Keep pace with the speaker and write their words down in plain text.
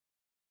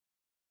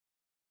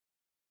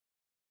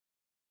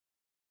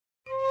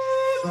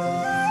Hi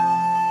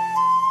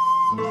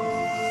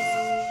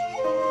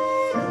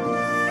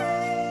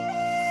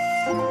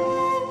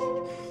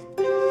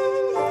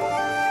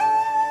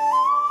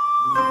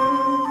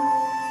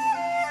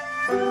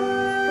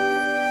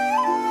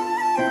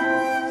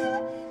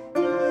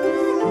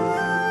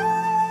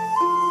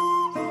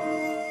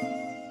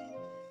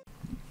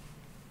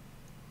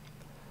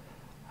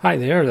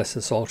there, this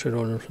is Solitary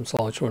Ronin from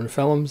Solitary Ronin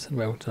Films, and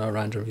welcome to our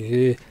random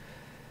review.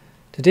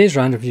 Today's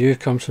random review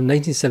comes from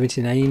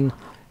 1979,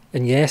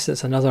 and yes,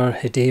 it's another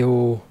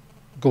Hideo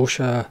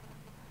Gosha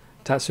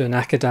Tatsuya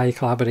Nakadai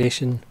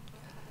collaboration.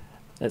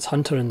 It's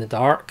Hunter in the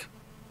Dark.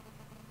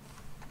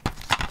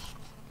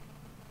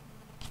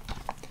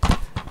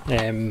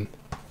 This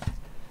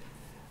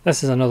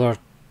is another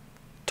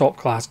top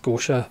class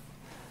Gosha.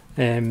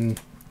 I'm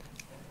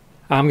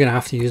going to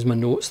have to use my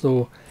notes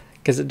though,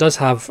 because it does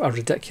have a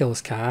ridiculous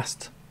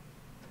cast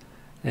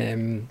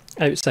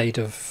outside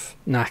of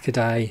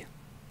Nakadai.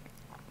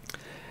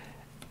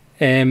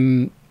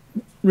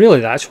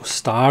 Really the actual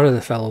star of the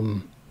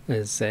film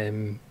is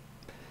Yoshia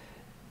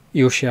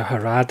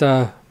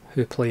Harada,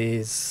 who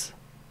plays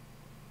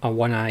a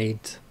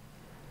one-eyed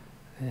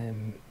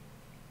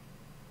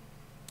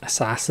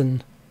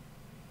assassin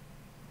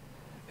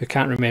who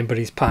can't remember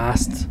his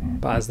past,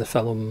 but as the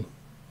film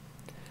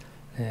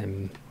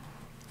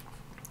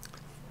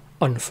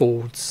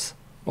unfolds,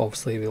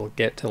 obviously we'll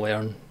get to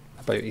learn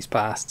about his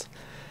past.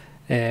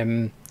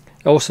 It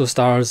also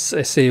stars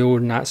Isao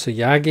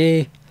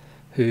Natsuyage,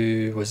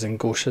 who was in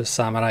Gosha's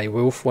Samurai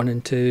Wolf 1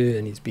 and 2,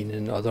 and he's been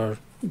in other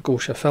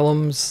Gosha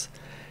films.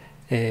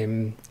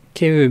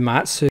 Keiu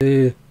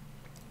Matsu,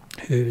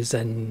 who's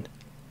in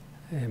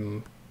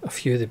a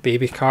few of the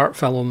Baby Cart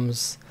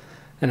films,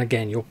 and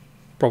again you'll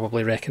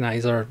probably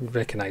recognise her,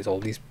 recognise all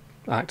these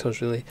actors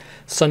really.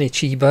 Sonny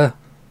Chiba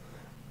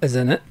is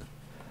in it.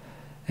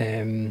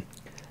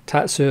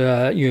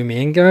 Tatsuya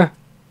Uemega,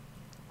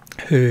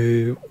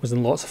 who was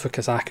in lots of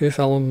Fukasaku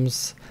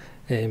films.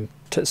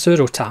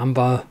 Tetsuro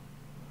Tamba,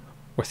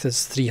 with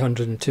his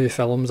 302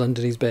 films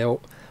under his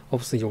belt,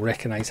 obviously you'll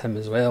recognise him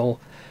as well.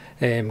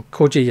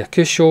 Koji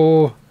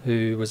Yakusho,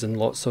 who was in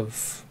lots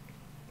of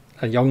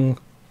a young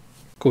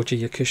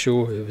Koji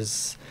Yakusho, who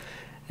was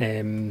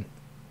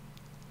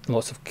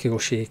lots of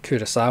Kiyoshi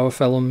Kurosawa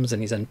films,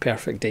 and he's in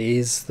Perfect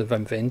Days, the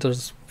Wim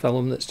Wenders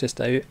film that's just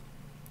out.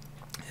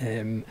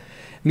 Mikio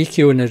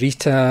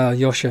Narita,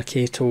 Yoshia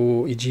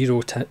Kato,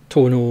 Ijiro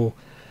Tono,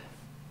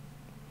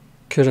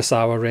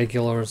 Kurosawa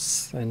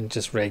regulars, and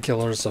just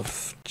regulars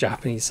of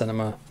Japanese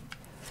cinema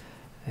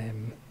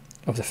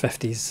of the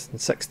 50s and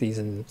 60s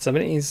and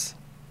 70s.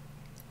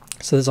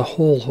 So there's a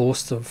whole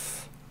host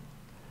of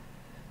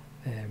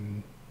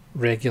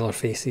regular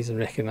faces and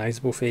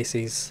recognisable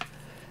faces.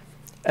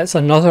 It's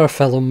another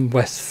film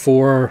with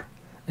 4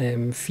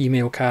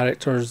 female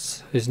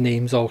characters whose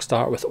names all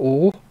start with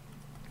O.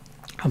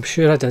 I'm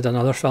sure I did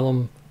another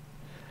film,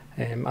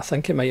 I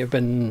think it might have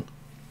been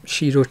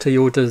Shiro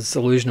Toyoda's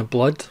Illusion of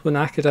Blood with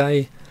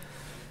Nakadai,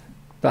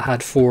 that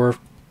had 4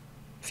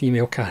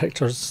 female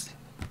characters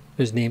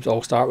whose names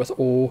all start with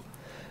O.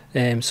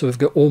 So we've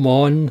got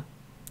Omon,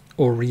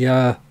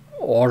 Oriya,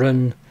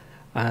 Oren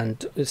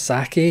and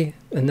Saki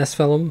in this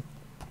film,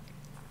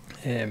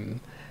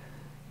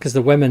 because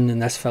the women in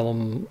this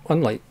film,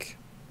 unlike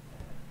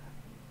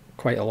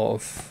quite a lot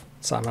of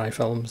samurai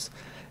films,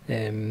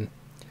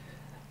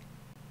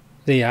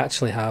 they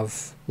actually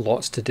have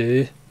lots to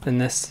do in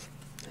this.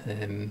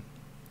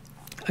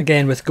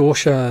 Again, with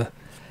Gosha,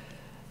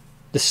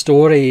 the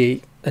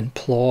story and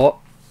plot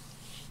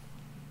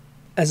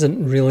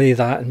isn't really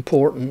that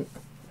important.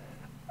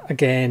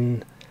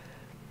 Again,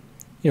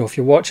 you know, if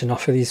you watch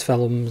enough of these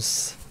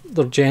films,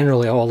 they're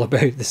generally all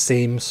about the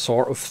same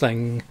sort of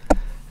thing.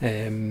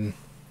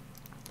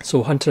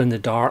 So Hunter in the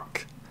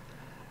Dark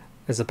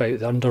is about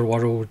the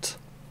underworld,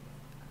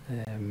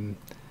 and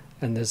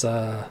there's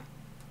a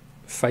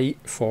fight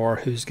for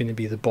who's going to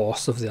be the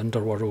boss of the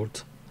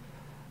underworld,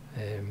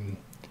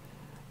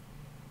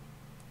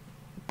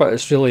 but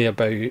it's really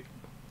about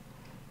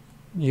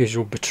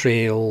usual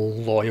betrayal,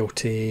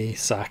 loyalty,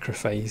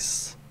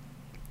 sacrifice.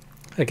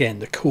 Again,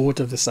 the code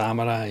of the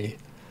samurai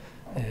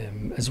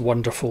is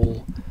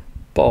wonderful,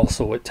 but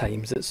also at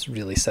times it's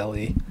really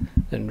silly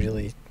and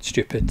really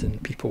stupid,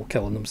 and people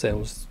killing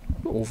themselves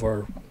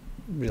over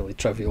really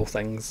trivial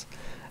things.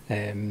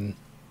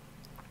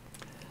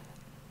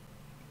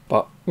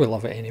 But we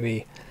love it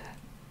anyway.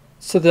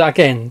 So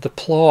again, the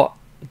plot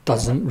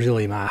doesn't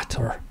really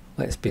matter,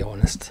 let's be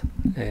honest.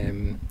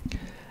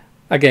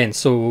 Again,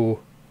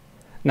 so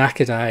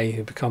Nakadai,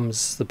 who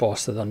becomes the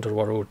boss of the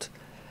underworld,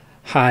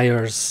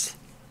 hires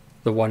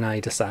the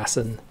one-eyed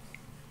assassin,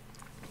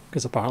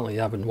 because apparently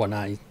having one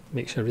eye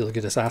makes you a really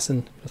good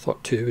assassin. I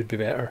thought 2 would be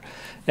better.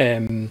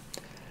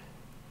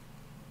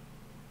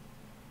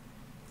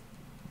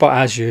 But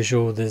as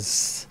usual,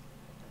 there's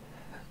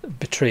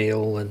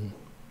betrayal and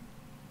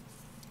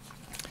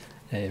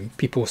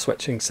people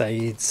switching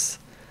sides,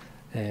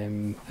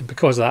 and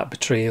because of that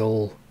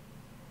betrayal,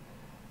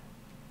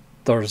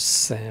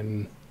 there's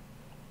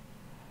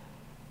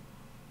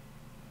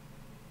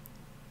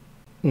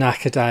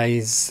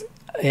Nakadai's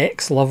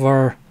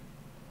ex-lover.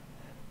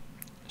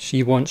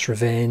 She wants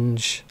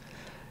revenge.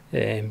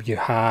 You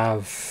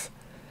have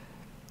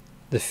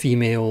the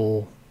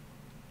female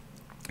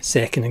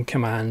second in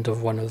command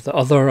of one of the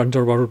other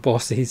underworld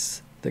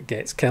bosses that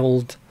gets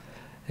killed.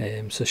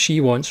 So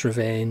she wants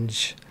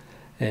revenge.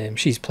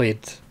 She's played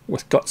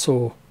with guts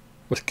and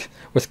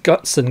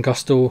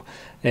gusto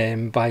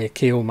by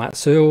Akio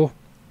Matsuo.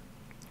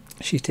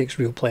 She takes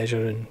real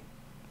pleasure in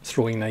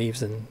throwing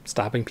knives and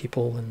stabbing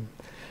people,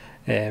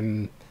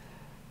 and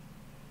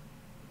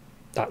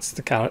that's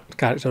the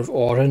character of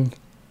Orin.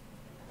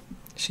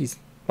 She's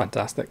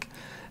fantastic.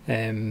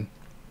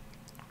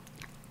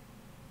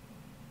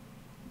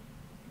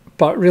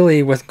 But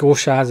really, with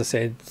Gosha, as I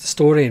said,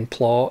 story and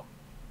plot,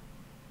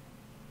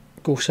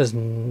 Gosha's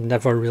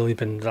never really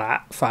been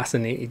that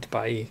fascinated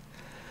by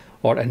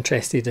or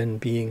interested in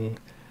being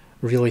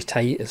really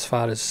tight as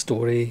far as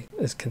story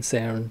is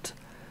concerned.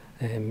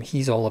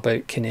 He's all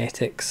about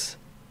kinetics.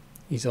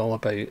 He's all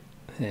about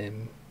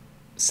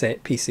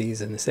set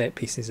pieces, and the set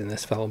pieces in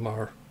this film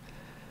are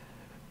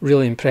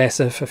really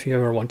impressive. If you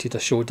ever wanted a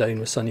showdown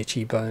with Sonny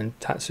Chiba and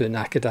Tatsuya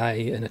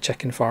Nakadai in a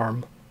chicken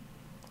farm,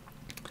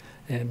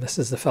 this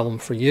is the film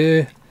for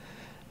you.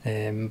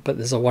 But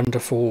there's a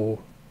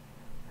wonderful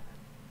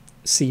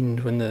scene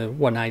when the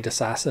one-eyed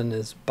assassin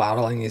is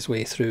barreling his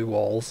way through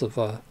walls of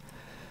a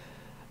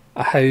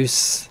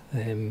house,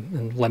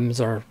 and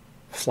limbs are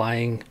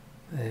flying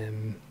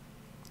and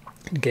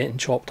getting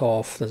chopped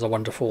off. There's a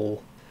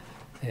wonderful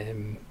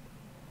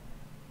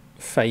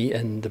fight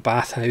in the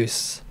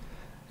bathhouse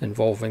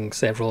involving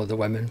several of the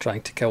women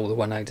trying to kill the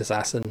one-eyed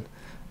assassin.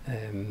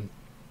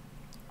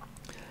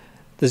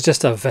 There's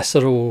just a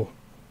visceral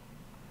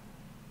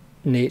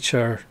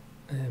nature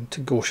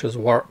to Gosha's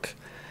work,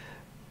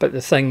 but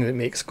the thing that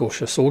makes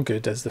Gosha so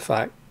good is the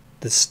fact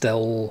there's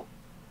still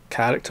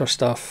character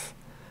stuff.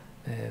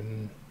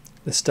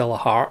 There's still a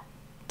heart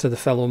to the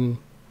film,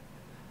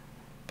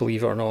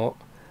 believe it or not.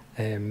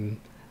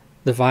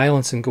 The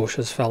violence in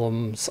Gosha's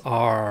films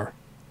are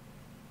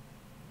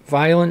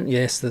violent.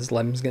 Yes, there's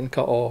limbs getting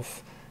cut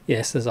off.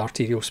 Yes, there's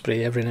arterial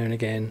spray every now and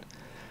again.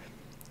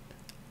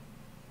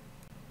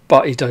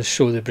 But he does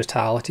show the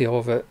brutality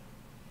of it.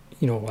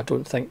 You know, I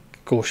don't think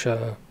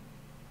Gosha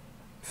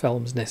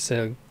films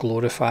necessarily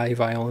glorify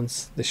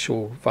violence. They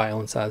show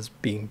violence as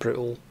being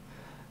brutal,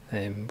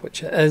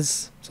 which it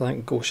is. So I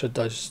think Gosha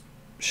does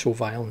show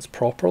violence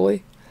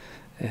properly.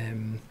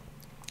 You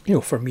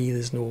know, for me,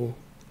 there's no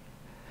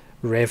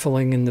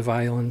reveling in the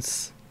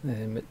violence.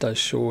 It does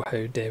show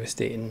how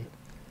devastating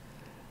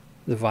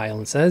the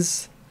violence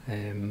is.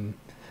 There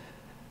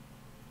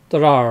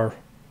are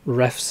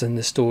riffs in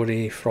the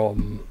story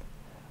from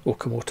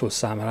Okamoto's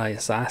Samurai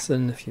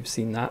Assassin, if you've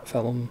seen that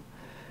film.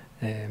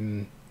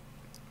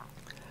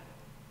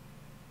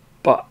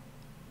 But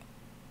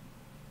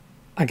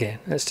again,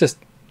 it's just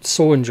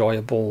so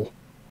enjoyable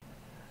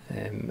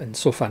and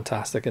so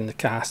fantastic, and the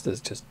cast is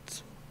just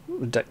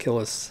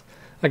ridiculous.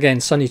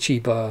 Again, Sonny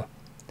Chiba,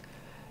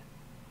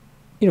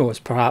 you know, is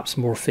perhaps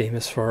more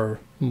famous for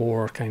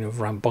more kind of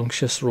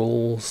rambunctious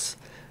roles,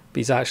 but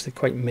he's actually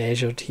quite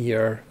measured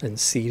here and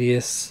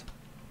serious.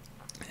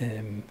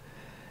 And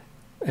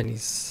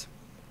it's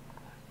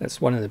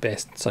one of the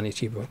best Sonny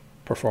Chiba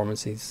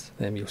performances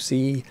you'll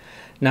see.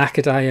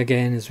 Nakadai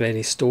again is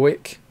very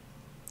stoic,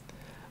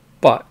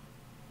 but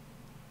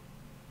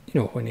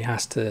you know, when he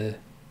has to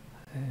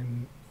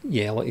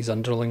yell at his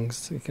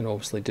underlings, he can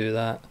obviously do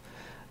that.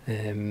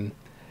 And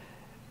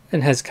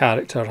his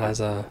character has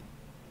a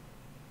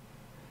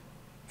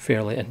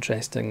fairly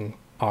interesting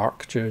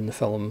arc during the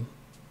film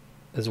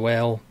as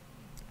well.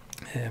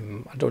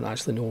 I don't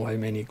actually know how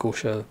many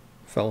Gosha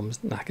films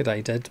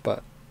Nakadai did,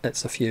 but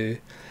it's a few.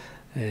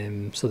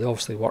 So they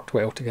obviously worked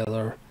well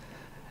together.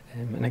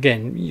 And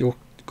again,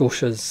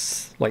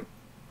 Gosha's like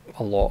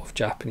a lot of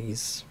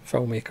Japanese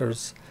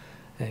filmmakers,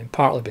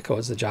 partly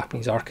because of the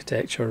Japanese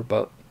architecture,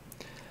 but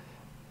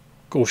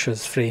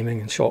Gosha's framing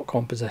and shot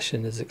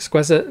composition is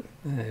exquisite.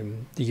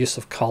 The use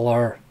of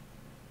colour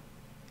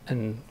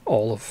in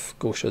all of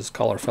Gosha's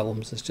colour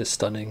films is just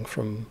stunning.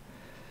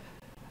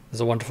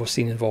 There's a wonderful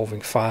scene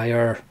involving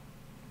fire,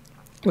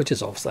 which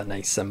is obviously a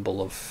nice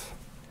symbol of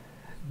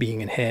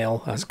being in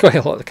hell, as quite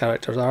a lot of the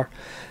characters are.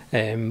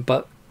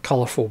 But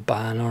colourful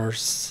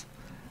banners,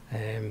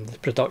 the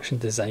production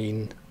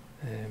design.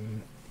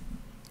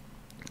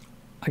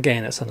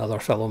 Again, it's another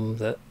film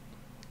that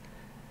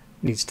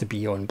needs to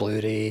be on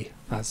Blu-ray,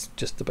 as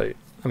just about,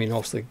 I mean,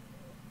 obviously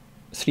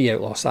Three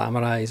Outlaw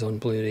Samurais on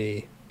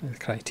Blu-ray,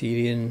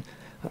 Criterion,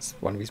 that's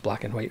one of his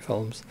black and white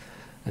films,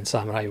 and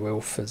Samurai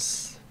Wolf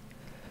is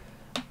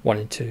 1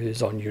 and 2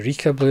 is on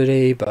Eureka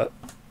Blu-ray, but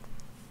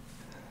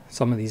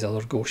some of these other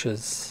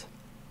Goshas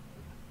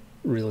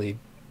really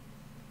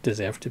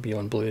deserve to be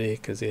on Blu-ray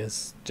because he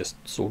is just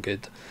so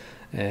good.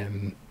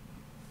 And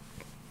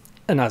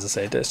as I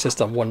said, it's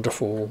just a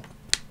wonderful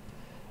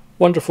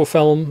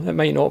film. It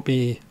might not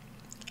be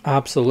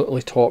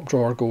absolutely top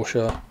drawer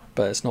Gosha,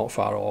 but it's not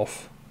far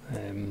off.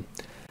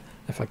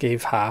 If I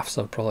gave halves,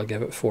 I'd probably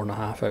give it 4.5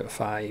 out of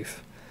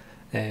 5.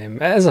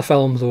 It is a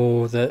film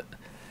though that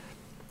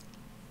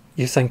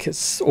you think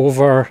it's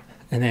over,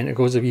 and then it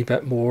goes a wee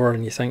bit more,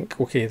 and you think,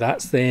 okay,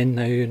 that's the end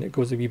now, and it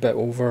goes a wee bit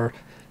over,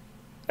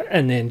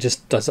 and then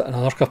just does it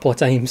another couple of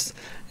times.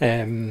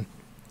 Not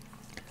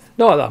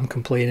that I'm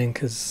complaining,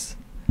 because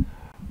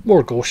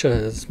more Gosha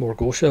is more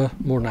Gosha,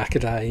 more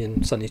Nakadai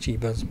and Sunny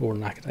Chiba is more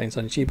Nakadai and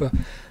Sunny Chiba.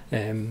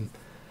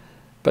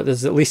 But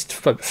there's at least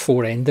about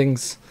 4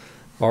 endings,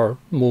 or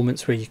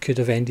moments where you could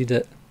have ended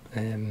it.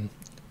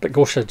 But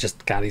Gosha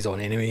just carries on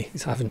anyway,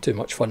 he's having too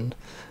much fun.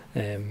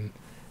 And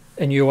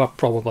you'll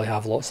probably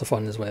have lots of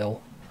fun as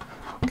well,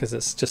 because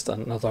it's just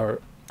another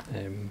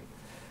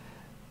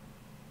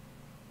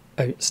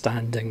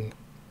outstanding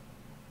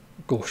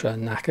Gosha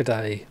and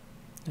Nakadai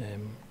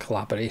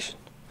collaboration.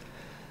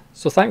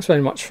 So thanks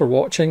very much for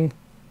watching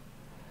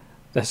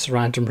this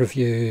random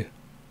review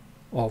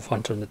of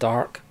Hunter in the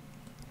Dark.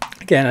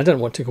 Again, I didn't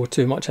want to go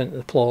too much into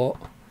the plot,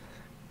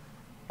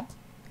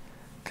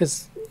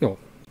 because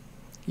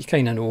you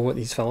kind of know what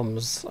these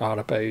films are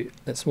about.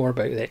 It's more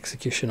about the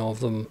execution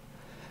of them.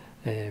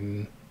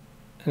 And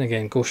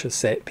again, Gosha's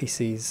set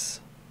pieces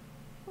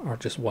are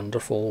just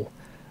wonderful.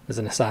 There's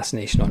an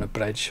assassination on a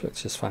bridge,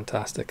 which is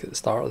fantastic at the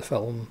start of the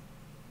film.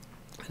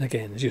 And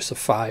again, the use of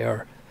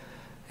fire,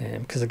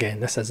 because again,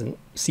 this isn't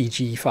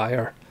CG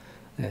fire.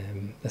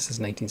 This is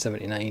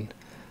 1979.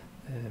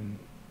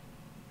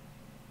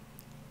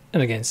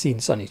 And again, seeing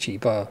Sunny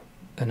Chiba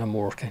in a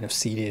more kind of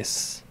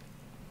serious,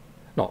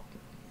 not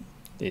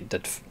it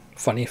did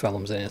funny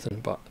films or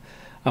anything, but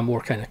a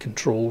more kind of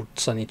controlled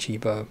Sunny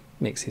Chiba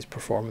makes his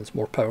performance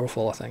more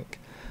powerful, I think.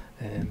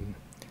 And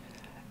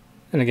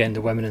again,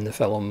 the women in the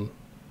film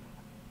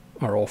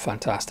are all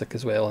fantastic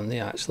as well, and they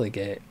actually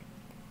get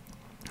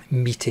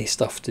meaty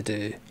stuff to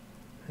do,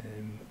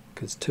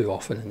 because too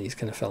often in these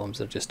kind of films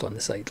they're just on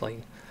the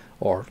sideline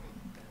or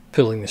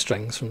pulling the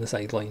strings from the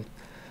sideline,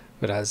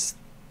 whereas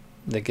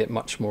they get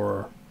much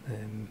more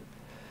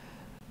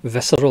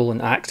visceral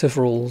and active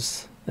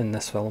roles in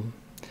this film.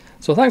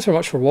 So thanks very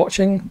much for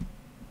watching.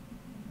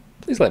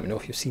 Please let me know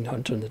if you've seen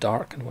Hunter in the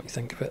Dark and what you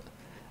think of it,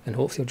 and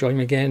hopefully you'll join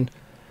me again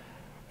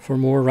for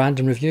more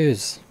random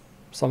reviews,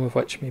 some of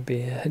which may be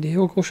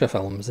Hideo Gosha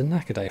films and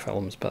Nakadai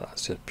films, but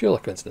that's just purely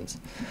coincidence.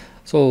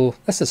 So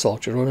this is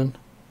Solitary Ronin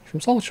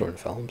from Solitary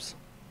Ronin Films,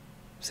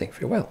 saying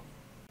farewell.